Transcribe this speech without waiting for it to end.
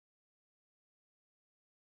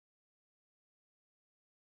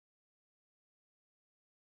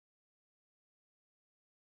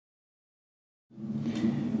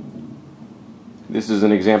This is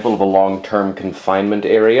an example of a long-term confinement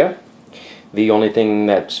area. The only thing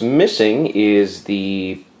that's missing is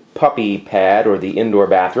the puppy pad or the indoor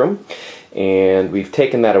bathroom, and we've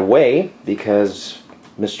taken that away because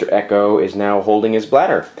Mr. Echo is now holding his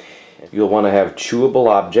bladder. You'll want to have chewable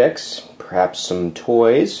objects, perhaps some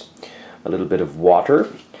toys, a little bit of water,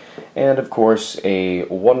 and of course a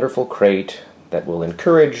wonderful crate that will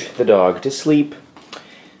encourage the dog to sleep.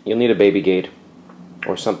 You'll need a baby gate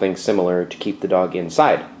or something similar to keep the dog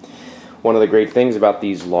inside. One of the great things about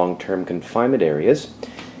these long-term confinement areas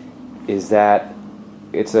is that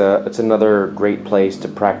it's another great place to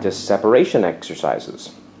practice separation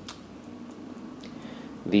exercises.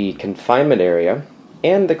 The confinement area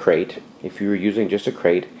and the crate, if you're using just a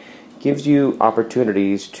crate, gives you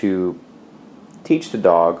opportunities to teach the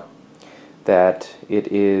dog that it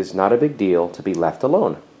is not a big deal to be left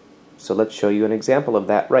alone. So let's show you an example of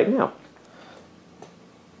that right now.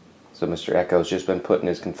 So Mr. Echo's just been put in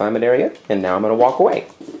his confinement area, and now I'm going to walk away.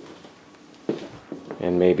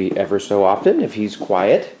 And maybe ever so often, if he's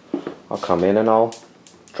quiet, I'll come in and I'll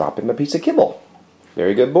drop him a piece of kibble.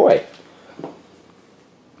 Very good boy.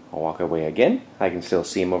 I'll walk away again. I can still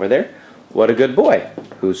see him over there. What a good boy.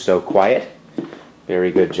 Who's so quiet? Very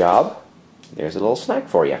good job. There's a little snack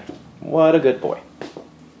for you. What a good boy.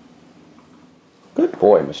 Good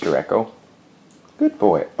boy, Mr. Echo. Good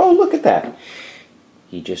boy. Oh, look at that.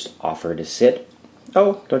 He just offered to sit.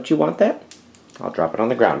 Oh, don't you want that? I'll drop it on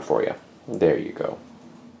the ground for you. There you go.